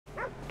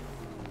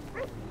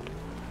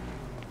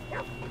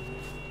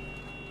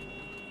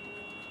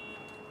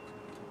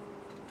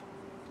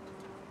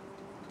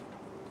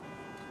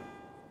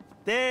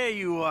There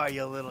you are,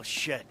 you little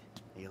shit.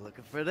 Are you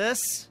looking for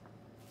this?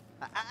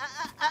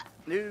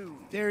 No.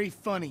 Very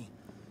funny.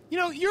 You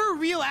know, you're a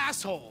real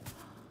asshole.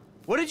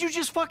 What did you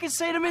just fucking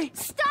say to me?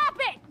 Stop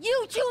it!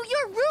 You two,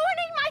 you're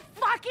ruining my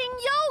fucking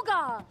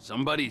yoga!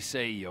 Somebody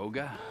say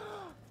yoga?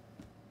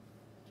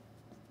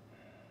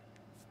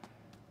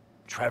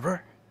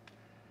 Trevor?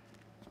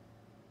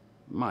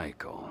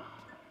 Michael.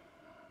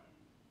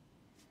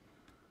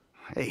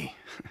 Hey.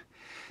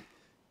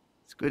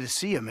 It's good to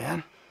see you,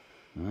 man.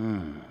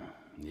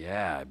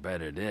 Yeah, I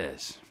bet it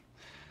is.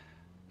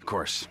 Of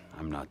course,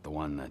 I'm not the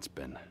one that's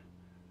been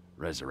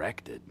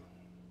resurrected.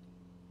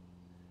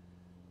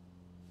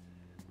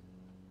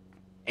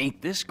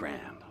 Ain't this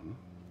grand, huh?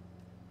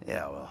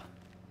 Yeah, well,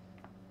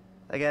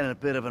 I got in a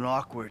bit of an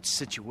awkward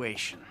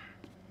situation.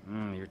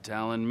 You're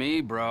telling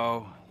me,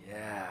 bro.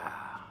 Yeah.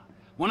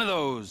 One of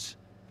those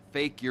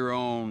fake your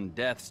own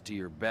deaths to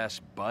your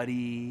best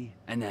buddy,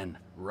 and then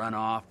run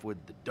off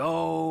with the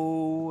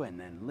dough, and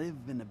then live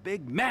in a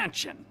big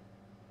mansion.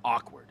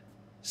 Awkward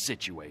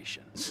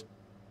situations.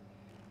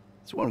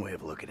 It's one way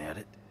of looking at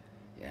it.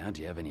 Yeah,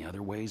 do you have any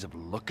other ways of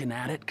looking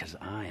at it? Because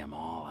I am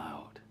all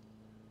out.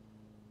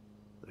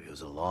 Look, it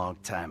was a long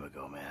time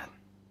ago, man.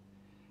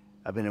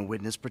 I've been in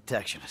witness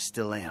protection. I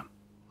still am.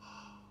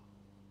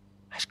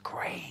 That's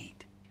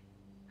great.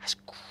 That's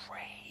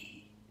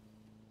great.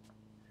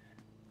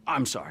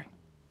 I'm sorry.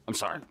 I'm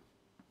sorry.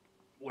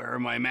 Where are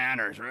my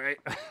manners, right?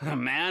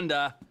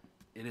 Amanda,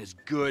 it is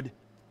good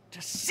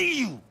to see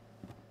you.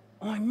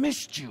 Oh, I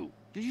missed you.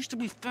 You used to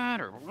be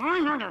fatter.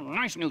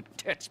 Nice new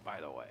tits,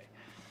 by the way.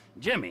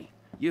 Jimmy,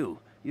 you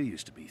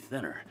used to be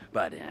thinner,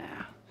 but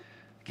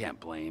can't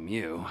blame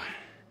you.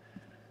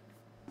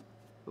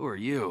 Who are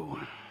you?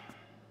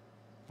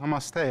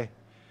 Namaste.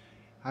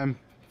 I'm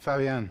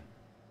Fabian.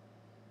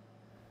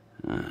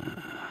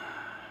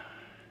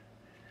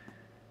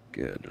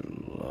 Good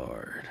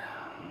Lord.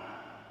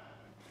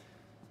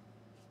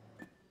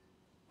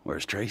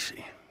 Where's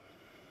Tracy?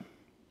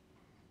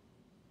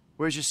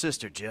 Where's your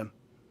sister, Jim?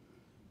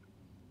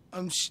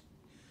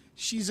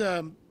 She's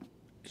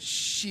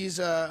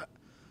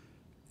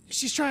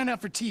trying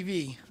out for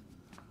TV.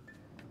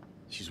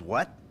 She's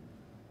what?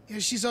 Yeah,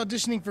 she's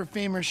auditioning for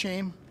Fame or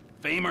Shame.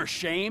 Fame or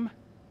shame?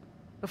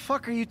 The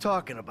fuck are you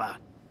talking about?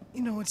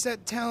 You know, it's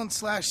that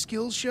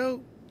talent/skills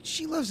show.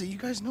 She loves it, you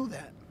guys know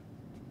that.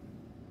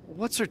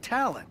 What's her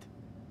talent?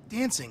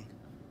 Dancing.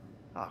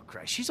 Oh,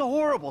 Christ, she's a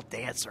horrible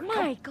dancer.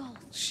 Michael.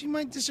 She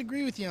might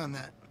disagree with you on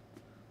that.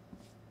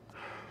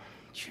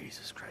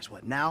 Jesus Christ,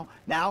 what, now?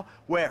 Now?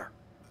 Where?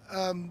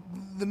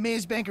 The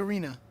Maze Bank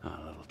Arena. Oh,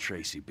 little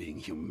Tracy being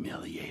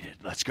humiliated.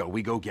 Let's go,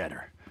 we go get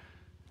her.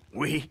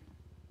 We?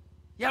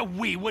 Yeah,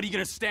 we. What, are you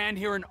gonna stand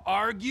here and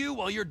argue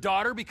while your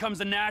daughter becomes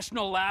a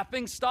national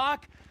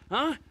laughingstock?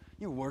 Huh?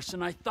 You're worse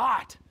than I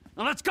thought.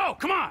 Now let's go,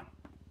 come on!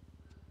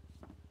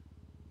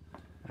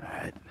 All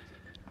right.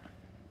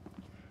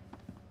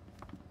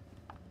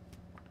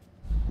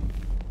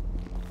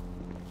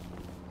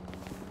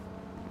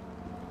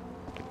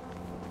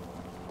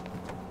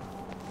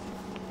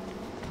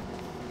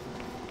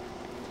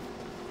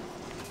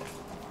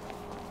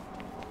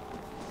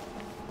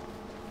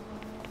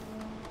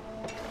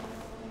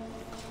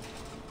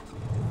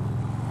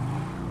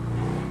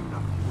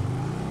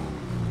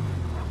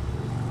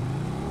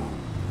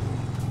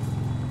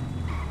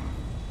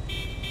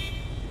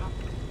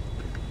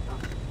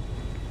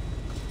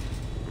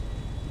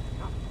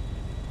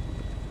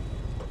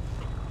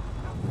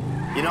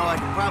 You know, I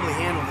could probably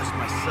handle this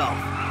myself.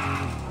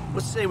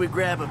 Let's say we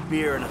grab a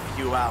beer in a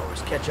few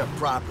hours, catch up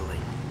properly.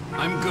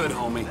 I'm good,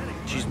 homie.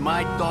 She's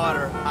my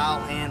daughter, I'll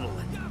handle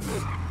it.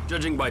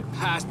 Judging by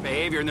past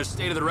behavior and the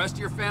state of the rest of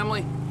your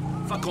family,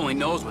 fuck only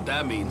knows what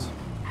that means.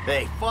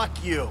 Hey,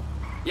 fuck you.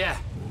 Yeah,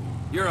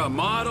 you're a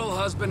model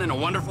husband and a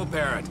wonderful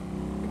parent.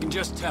 I can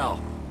just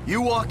tell.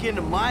 You walk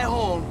into my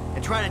home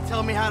and try to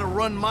tell me how to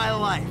run my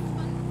life.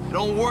 It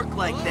don't work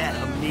like that,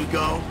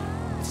 amigo.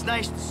 It's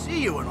nice to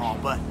see you and all,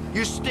 but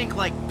you stink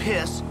like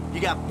piss, you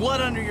got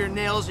blood under your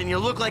nails, and you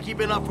look like you've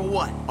been up for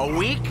what, a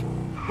week?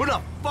 Who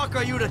the fuck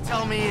are you to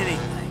tell me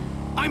anything?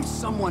 I'm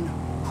someone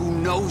who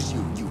knows you,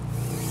 you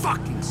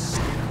fucking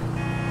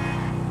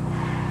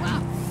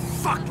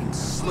fucking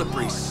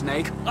slippery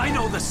snake. I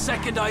know the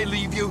second I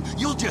leave you,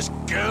 you'll just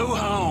go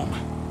home.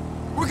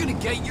 We're gonna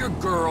get your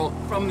girl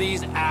from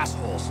these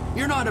assholes.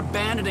 You're not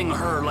abandoning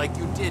her like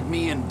you did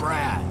me and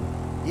Brad.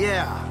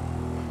 Yeah,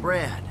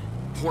 Brad.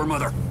 Poor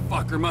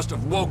motherfucker must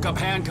have woke up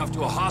handcuffed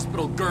to a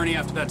hospital gurney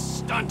after that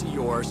stunt of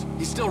yours.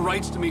 He still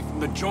writes to me from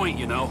the joint,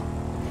 you know.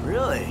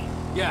 Really?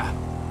 Yeah.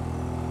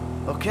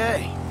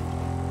 Okay.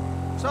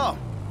 So,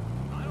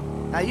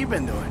 how you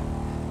been doing?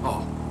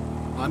 Oh,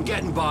 I'm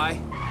getting by.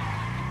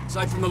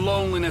 Aside from the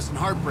loneliness and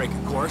heartbreak,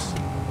 of course.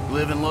 You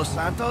live in Los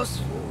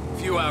Santos? A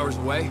few hours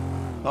away.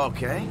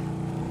 Okay.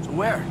 So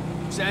where?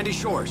 Sandy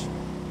Shores.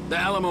 The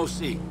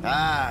LMOC.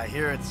 Ah, I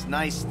hear it's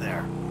nice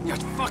there. Yeah,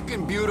 it's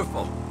fucking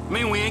beautiful. I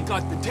mean, we ain't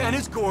got the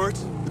tennis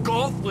courts, the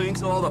golf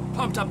links, all the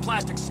pumped-up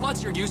plastic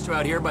sluts you're used to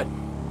out here, but,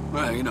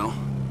 well, you know,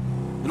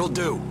 it'll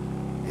do.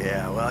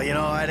 Yeah, well, you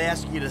know, I'd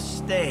ask you to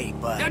stay,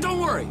 but... Yeah, don't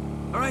worry,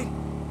 all right?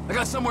 I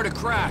got somewhere to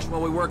crash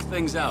while we work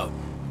things out.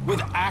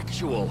 With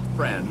actual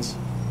friends.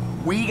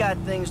 We got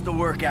things to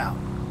work out.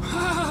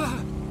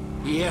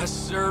 Yes,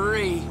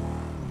 sirree.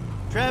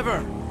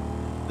 Trevor,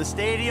 the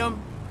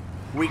stadium,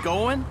 we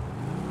going?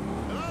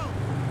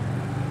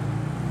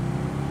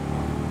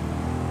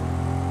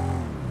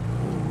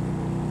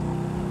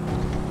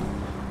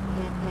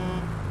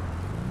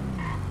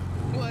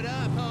 What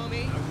up,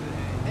 homie?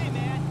 Hey,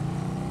 man.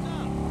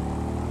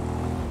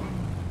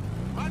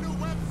 My new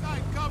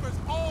website covers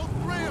all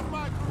 3 of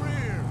my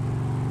careers.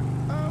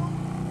 Oh.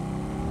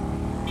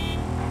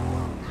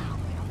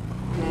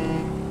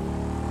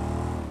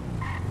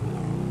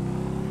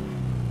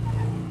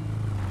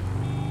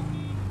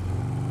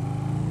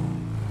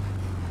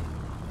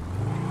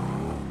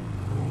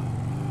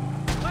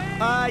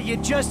 You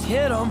just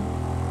hit him.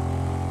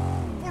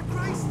 For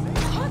Christ's sake.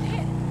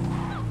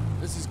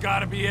 This has got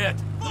to be it.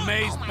 The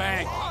Maze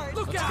Bank.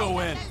 Let's go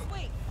in.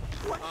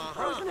 What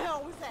frozen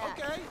hell was that?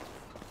 Okay.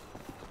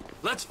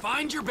 Let's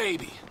find your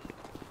baby.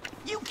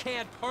 You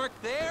can't park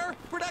there!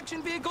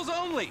 Production vehicles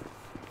only!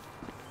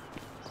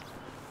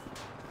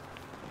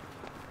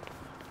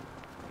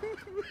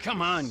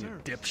 Come on, you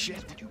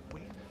dipshit.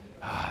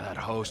 Ah, that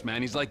host,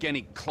 man, he's like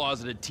any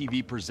closeted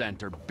TV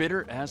presenter.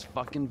 Bitter as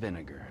fucking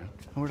vinegar.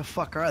 Where the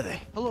fuck are they?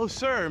 Hello,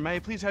 sir. May I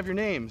please have your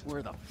names?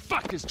 Where the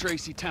fuck is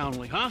Tracy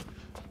Townley, huh?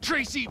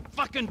 Tracy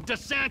fucking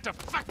DeSanta.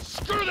 Fuck,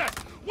 screw this!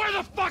 Where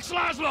the fuck's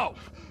Laszlo?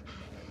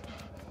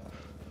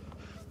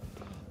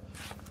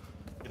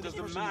 It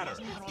doesn't matter.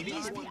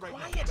 Please be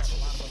quiet.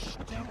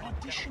 They're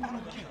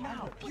auditioning right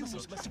now.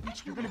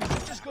 You're gonna be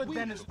just as good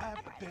then as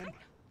Ben.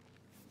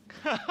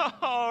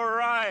 All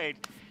right.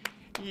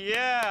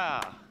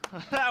 Yeah.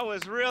 That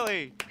was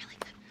really...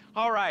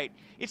 All right.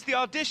 It's the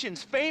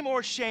auditions, Fame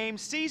or Shame,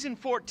 Season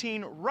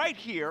 14, right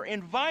here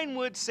in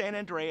Vinewood, San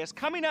Andreas.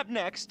 Coming up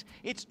next,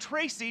 it's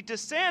Tracy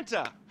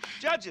DeSanta.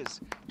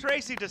 Judges,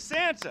 Tracy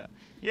DeSanta.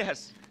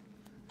 Yes.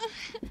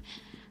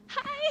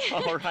 Hi.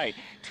 All right.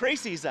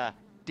 Tracy's a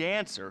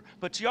dancer,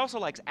 but she also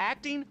likes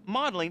acting,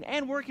 modeling,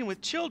 and working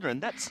with children.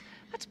 That's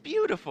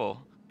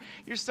beautiful.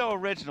 You're so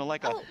original,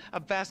 like a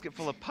basket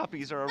full of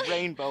puppies or a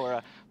rainbow or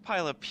a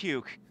pile of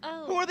puke.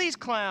 Oh. Who are these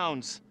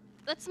clowns?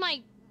 That's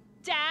my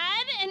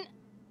dad and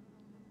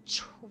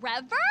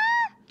Trevor?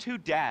 2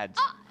 dads.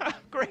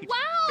 Great. Wow.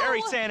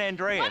 Very San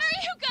Andreas. What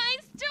are you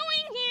guys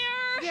doing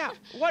here?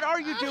 Yeah, what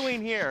are you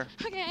doing here?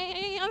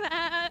 Okay, I'm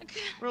back.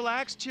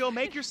 Relax, chill,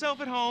 make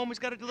yourself at home. We've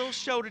got a little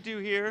show to do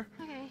here.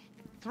 Okay.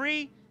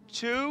 3,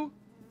 2,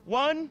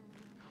 1.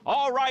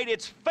 All right,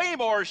 it's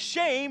Fame or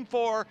Shame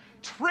for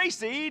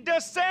Tracy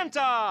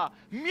DeSanta.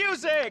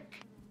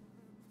 Music!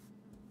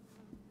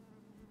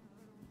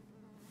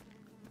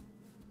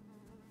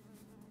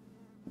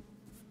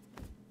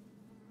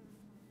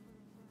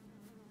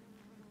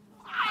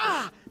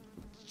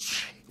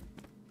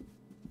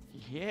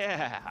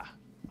 Yeah.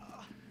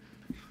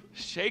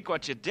 Shake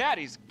what your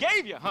daddies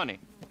gave you, honey.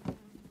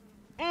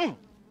 Look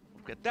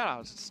at that.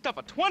 I'll stuff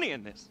a 20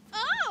 in this.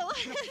 Oh!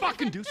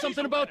 Fucking do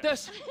something about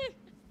this.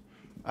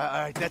 All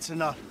right, that's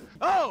enough.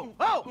 Oh!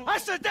 I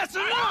said that's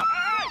enough!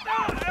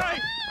 Hey,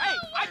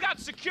 I got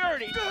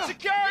security.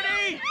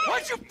 Security!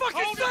 What'd you fucking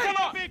Hold say? it, come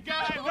on, big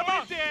guy. Come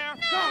on there.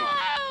 No!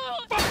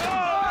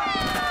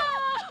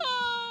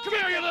 Come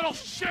here, you little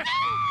shit.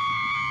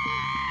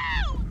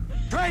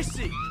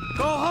 Tracy,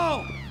 go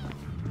home.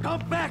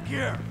 Come back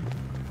here.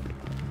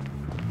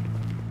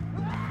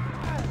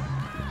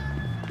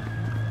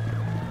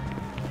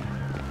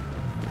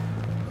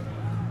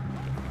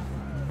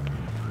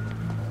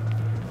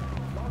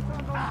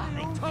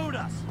 They towed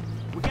us.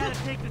 We gotta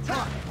take the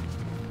truck.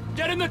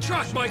 Get in the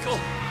truck, Michael.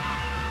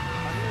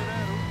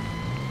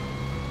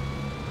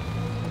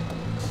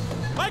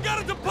 I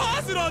got a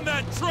deposit on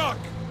that truck!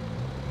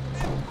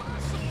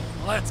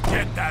 Let's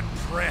get that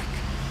prick.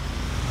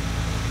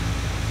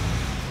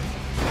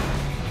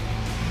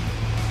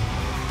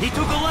 He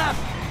took a left.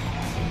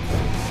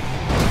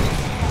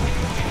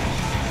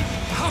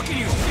 How can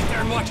you sit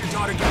there and watch your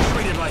daughter get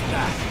treated like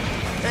that?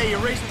 Hey, you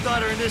raise a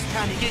daughter in this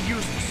town, you get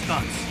used to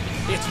stunts.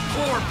 It's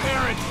poor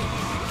parenting.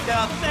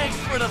 Now, thanks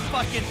for the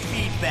fucking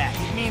feedback.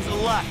 It means a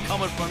lot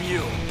coming from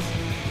you.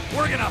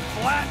 We're gonna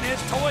flatten his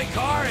toy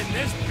car in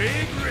this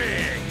big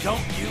rig.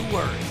 Don't you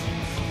worry.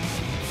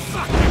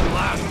 Fucking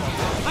Laszlo.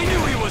 I knew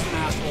he was an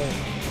asshole.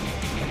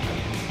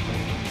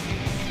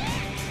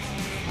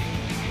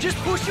 Just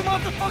push him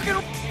off the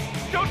fucking...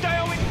 Don't die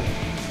on me.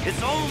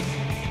 It's on.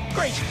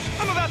 Great.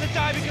 I'm about to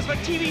die because of a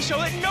TV show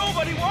that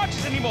nobody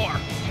watches anymore.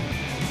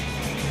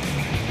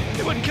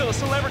 They wouldn't kill a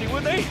celebrity,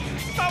 would they?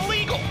 It's not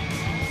legal.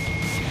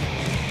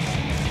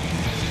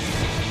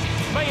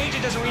 My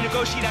agent doesn't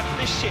renegotiate after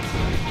this shit.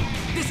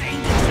 This ain't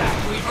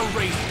exactly a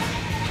race.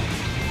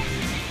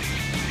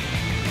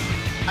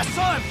 I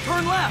saw him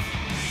turn left.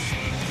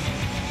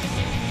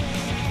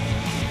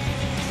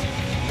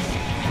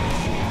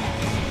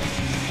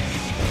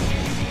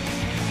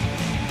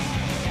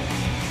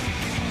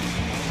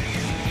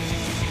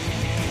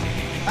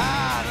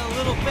 Ah, the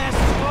little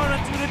bastard's going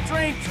into the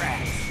train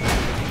tracks.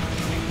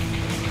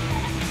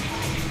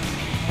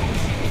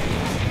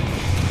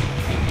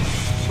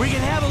 We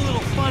can have a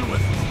little fun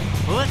with him,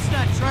 but let's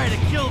not try to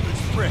kill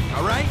this prick,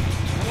 all right?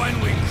 When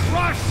we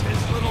crush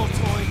his little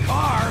toy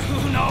car,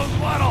 who knows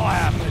what'll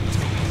happen to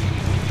him?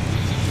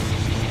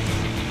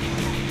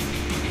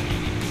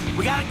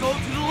 We gotta go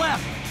to the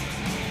left.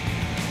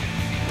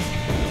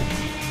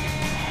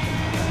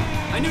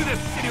 I knew this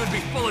city would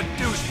be full of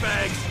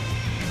douchebags.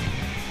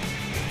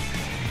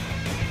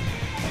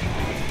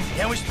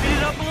 Can we speed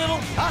it up a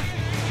little, huh?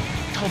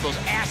 Told those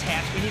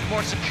asshats we need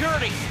more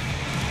security.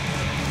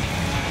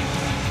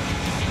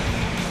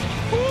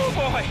 Oh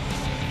boy,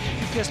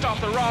 you pissed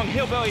off the wrong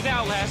hillbilly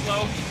now,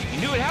 Laszlo. You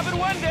knew it'd happen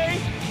one day.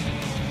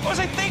 What was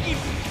I thinking?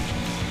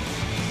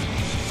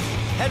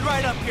 Head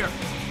right up here.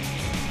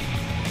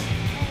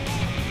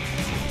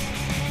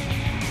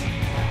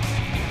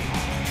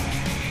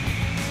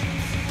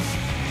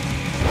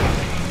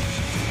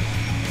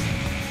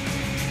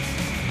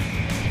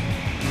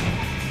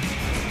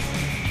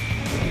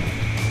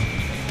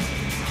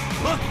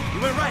 Look, you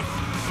went right.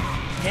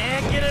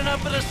 Can't get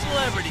enough of the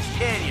celebrities,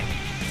 can you?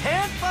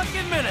 10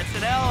 fucking minutes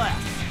at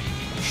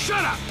LS.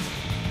 Shut up!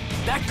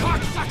 That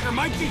cocksucker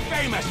might be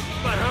famous,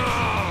 but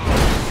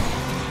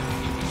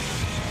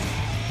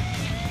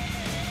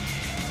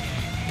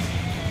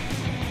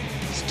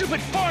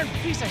Stupid foreign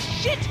piece of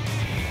shit!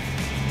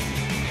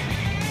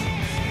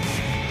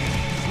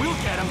 we'll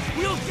get him!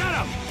 We'll get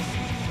him!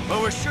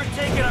 But we're sure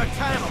taking our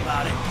time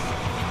about it.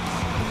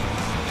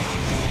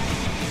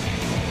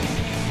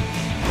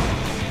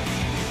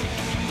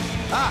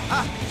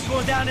 It's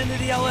going down into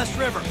the LS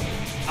River.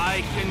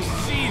 I can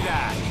see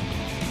that.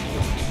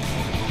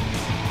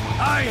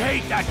 I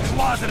hate that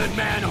closeted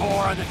man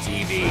whore on the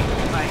TV.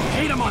 I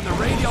hate him on the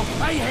radio.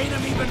 I hate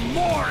him even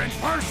more in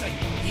person.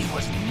 He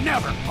was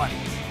never funny.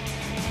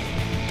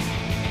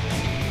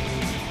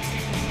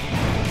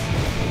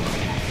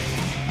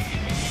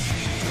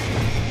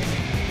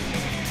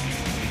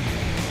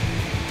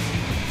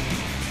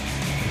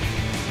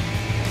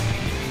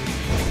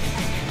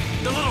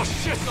 The little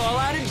shit's all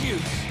out of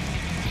juice.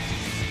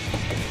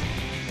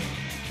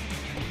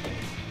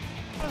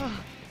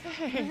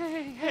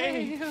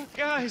 Hey,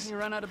 guys. You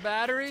run out of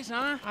batteries,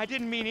 huh? I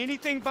didn't mean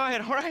anything by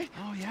it, all right?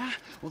 Oh, yeah?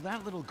 Well,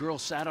 that little girl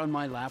sat on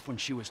my lap when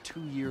she was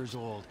 2 years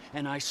old,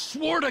 and I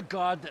swore to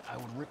God that I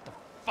would rip the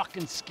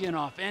fucking skin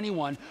off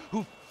anyone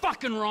who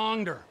fucking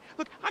wronged her.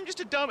 Look, I'm just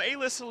a dumb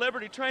A-list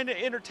celebrity trying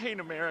to entertain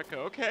America,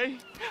 okay?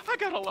 I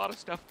got a lot of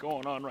stuff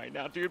going on right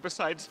now, dude,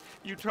 besides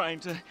you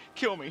trying to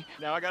kill me.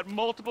 Now, I got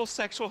multiple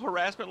sexual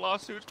harassment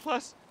lawsuits,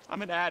 plus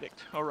I'm an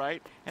addict, all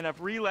right? And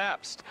I've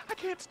relapsed. I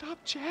can't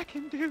stop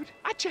jacking, dude.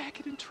 I jack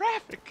it in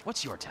traffic.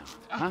 What's your talent,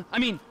 huh? I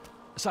mean,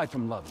 aside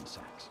from love and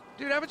sex.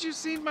 Dude, haven't you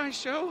seen my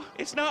show?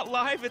 It's not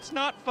live, it's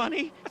not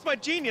funny. That's my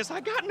genius.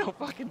 I got no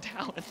fucking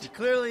talent. You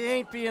clearly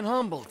ain't being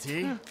humble,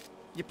 T.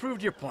 You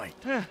proved your point.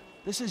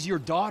 This is your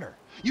daughter.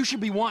 You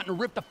should be wanting to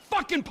rip the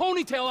fucking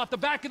ponytail off the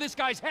back of this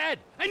guy's head.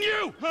 And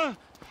you!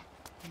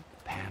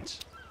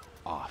 Pants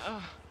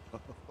off.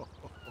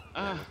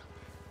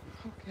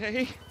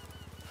 Okay.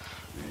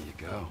 There you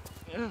go.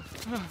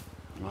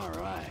 All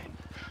right.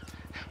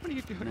 What are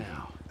you doing?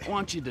 Now, I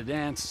want you to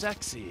dance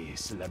sexy,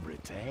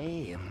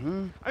 celebrity.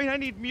 I mean, I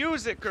need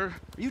music or... Are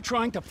you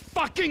trying to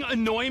fucking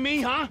annoy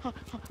me, huh?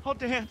 I'll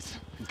dance.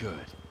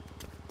 Good.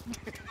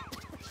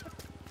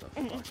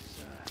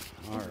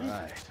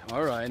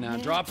 All right, now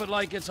drop it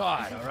like it's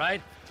hot, all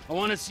right? I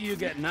want to see you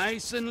get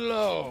nice and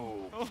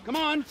low. Come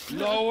on,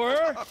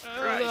 lower,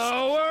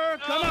 lower,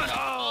 come on.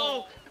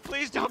 Oh,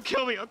 please don't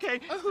kill me, okay?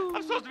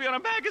 I'm supposed to be on a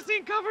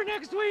magazine cover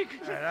next week.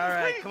 All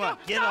right, come on,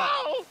 get up.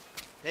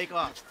 Take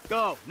off.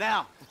 Go,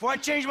 now, before I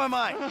change my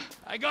mind.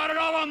 I got it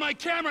all on my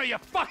camera, you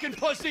fucking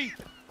pussy.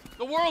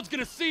 The world's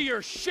gonna see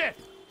your shit.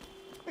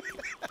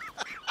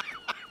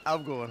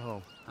 I'm going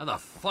home. How the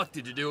fuck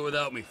did you do it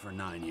without me for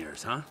 9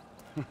 years, huh?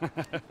 Oh,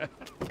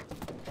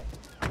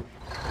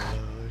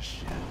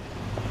 shit.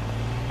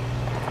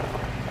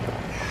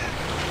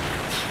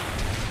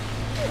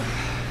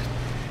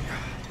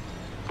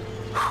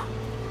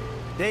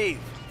 Dave.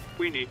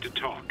 We need to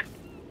talk.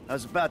 I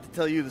was about to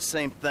tell you the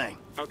same thing.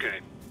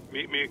 Okay.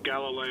 Meet me at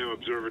Galileo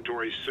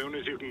Observatory as soon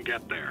as you can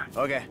get there.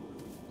 Okay.